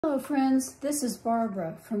Hello friends, this is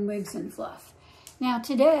Barbara from Wigs and Fluff. Now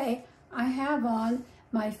today I have on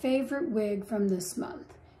my favorite wig from this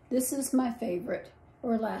month. This is my favorite,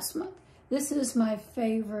 or last month. This is my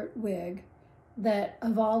favorite wig that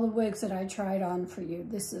of all the wigs that I tried on for you.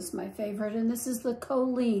 This is my favorite, and this is the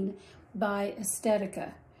Colleen by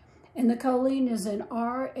ESTETICA. And the Colleen is an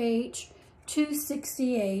RH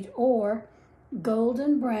 268 or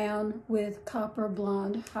golden brown with copper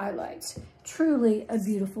blonde highlights. Truly a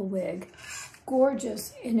beautiful wig.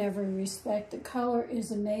 Gorgeous in every respect. The color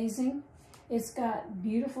is amazing. It's got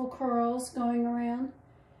beautiful curls going around.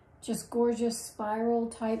 Just gorgeous spiral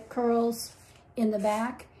type curls in the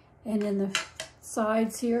back and in the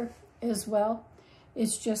sides here as well.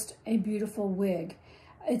 It's just a beautiful wig.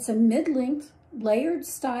 It's a mid-length layered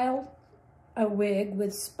style wig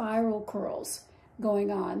with spiral curls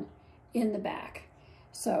going on in the back.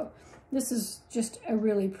 So this is just a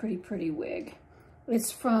really pretty wig.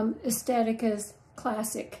 It's from ESTETICA'S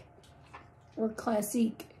Classic or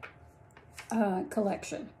Classique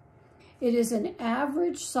collection. It is an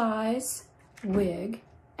average size wig,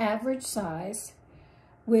 average size,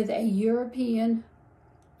 with a European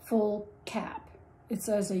full cap. It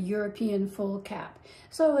says a European full cap.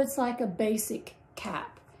 So it's like a basic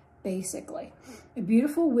cap, basically. A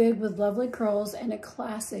beautiful wig with lovely curls and a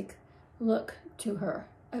classic look to her.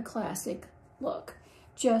 A classic look.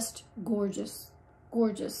 Just gorgeous,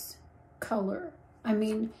 gorgeous color. I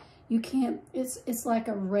mean, you can't, it's like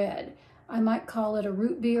a red. I might call it a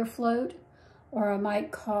root beer float, or I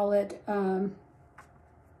might call it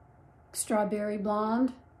strawberry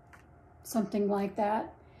blonde, something like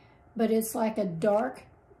that. But it's like a dark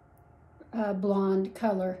blonde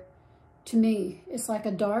color to me. It's like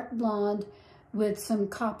a dark blonde with some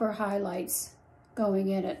copper highlights going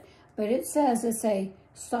in it. But it says it's a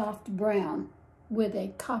soft brown with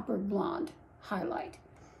a copper blonde highlight.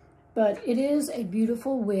 But it is a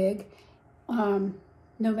beautiful wig, no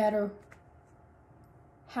matter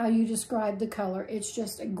how you describe the color. It's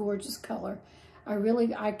just a gorgeous color.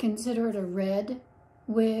 I consider it a red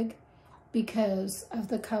wig because of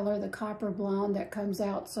the color, the copper blonde that comes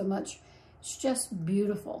out so much. It's just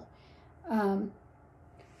beautiful. The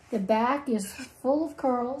back is full of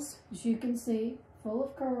curls, as you can see, full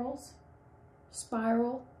of curls,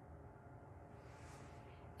 spiral,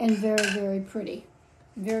 and very pretty.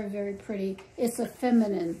 Very pretty. It's a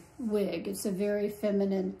feminine wig. It's a very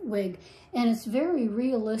feminine wig, and it's very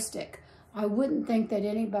realistic. I wouldn't think that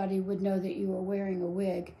anybody would know that you were wearing a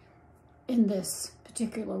wig in this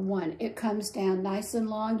particular one. It comes down nice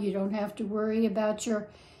and long. You don't have to worry about your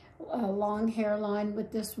long hairline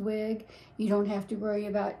with this wig. You don't have to worry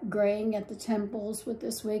about graying at the temples with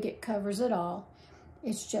this wig. It covers it all.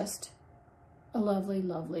 It's just a lovely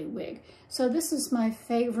wig. So this is my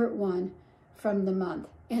favorite one from the month,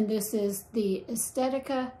 and this is the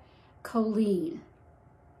ESTETICA Colleen.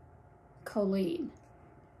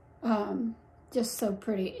 Just so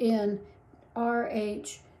pretty in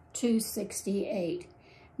RH 268.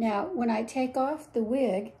 Now, when I take off the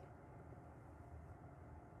wig,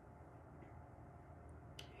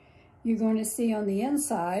 you're going to see on the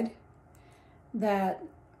inside that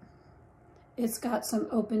it's got some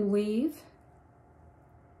open weave.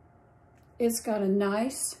 It's got a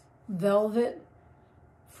nice velvet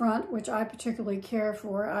front, which I particularly care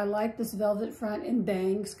for. I like this velvet front and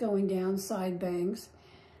bangs going down, side bangs.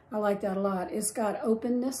 I like that a lot. It's got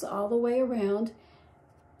openness all the way around,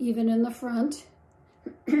 even in the front.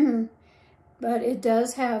 But it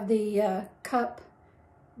does have the cup,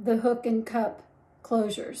 the hook and cup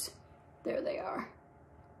closures. There they are.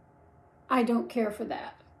 I don't care for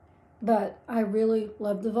that, but I really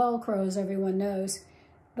love the Velcro, as everyone knows.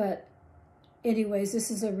 But anyways,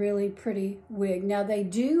 this is a really pretty wig. Now they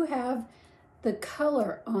do have the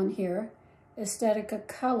color on here, ESTETICA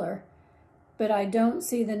color, but I don't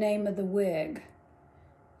see the name of the wig.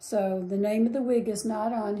 So the name of the wig is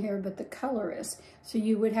not on here, but the color is. So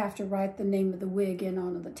you would have to write the name of the wig in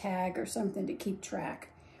on the tag or something to keep track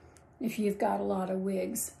if you've got a lot of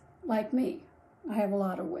wigs. Like me, I have a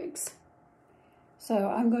lot of wigs. So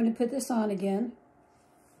I'm going to put this on again.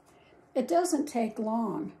 It doesn't take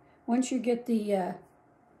long. Once you get the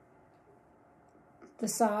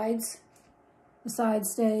side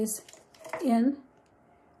stays in,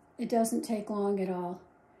 it doesn't take long at all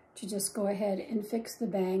to just go ahead and fix the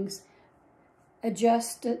bangs,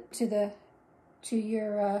 adjust it to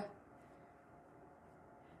your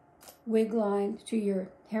wig line, to your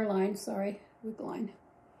hairline, sorry, wig line.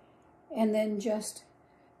 And then just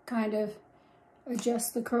kind of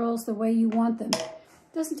adjust the curls the way you want them.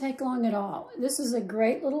 It doesn't take long at all. This is a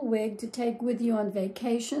great little wig to take with you on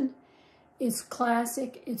vacation. It's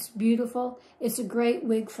classic. It's beautiful. It's a great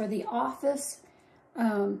wig for the office.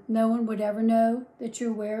 No one would ever know that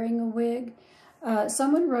you're wearing a wig.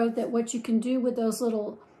 Someone wrote that what you can do with those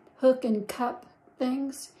little hook and cup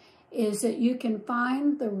things is that you can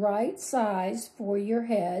find the right size for your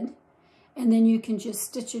head, and then you can just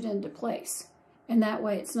stitch it into place. And that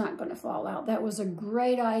way it's not going to fall out. That was a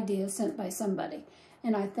great idea sent by somebody.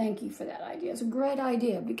 And I thank you for that idea. It's a great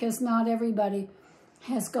idea because not everybody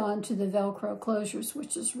has gone to the Velcro closures,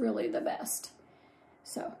 which is really the best.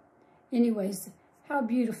 So anyways, how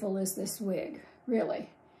beautiful is this wig, really?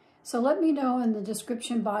 So let me know in the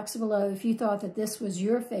description box below if you thought that this was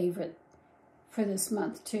your favorite for this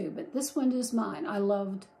month too. But this one is mine. I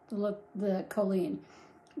loved the look, the Colleen.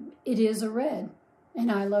 It is a red,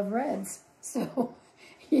 and I love reds. So,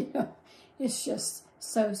 you know, it's just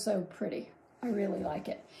so, so pretty. I really like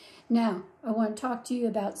it. Now, I want to talk to you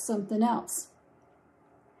about something else.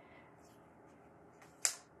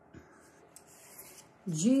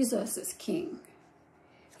 Jesus is king.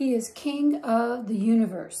 He is king of the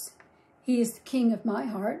universe. He is the king of my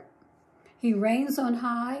heart. He reigns on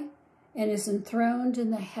high and is enthroned in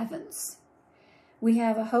the heavens. We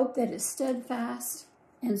have a hope that is steadfast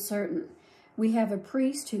and certain. We have a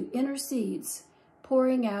priest who intercedes,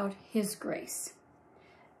 pouring out his grace.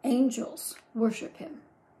 Angels worship him.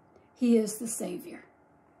 He is the Savior.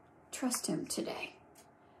 Trust him today.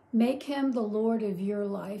 Make him the Lord of your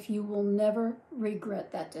life. You will never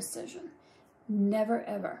regret that decision. Never,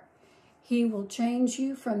 ever. He will change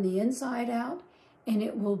you from the inside out, and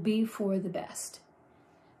it will be for the best.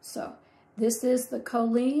 So, this is the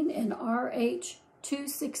Colleen in RH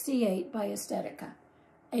 268 by Estetica.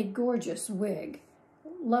 A gorgeous wig.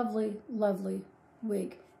 Lovely, lovely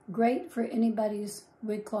wig. Great for anybody's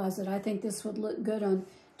wig closet. I think this would look good on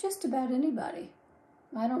just about anybody.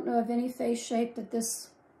 I don't know of any face shape that this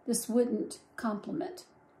wouldn't complement.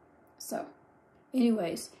 So,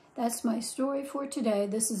 anyways, that's my story for today.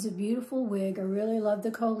 This is a beautiful wig. I really love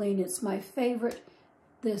the Colleen. It's my favorite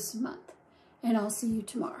this month. And I'll see you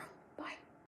tomorrow.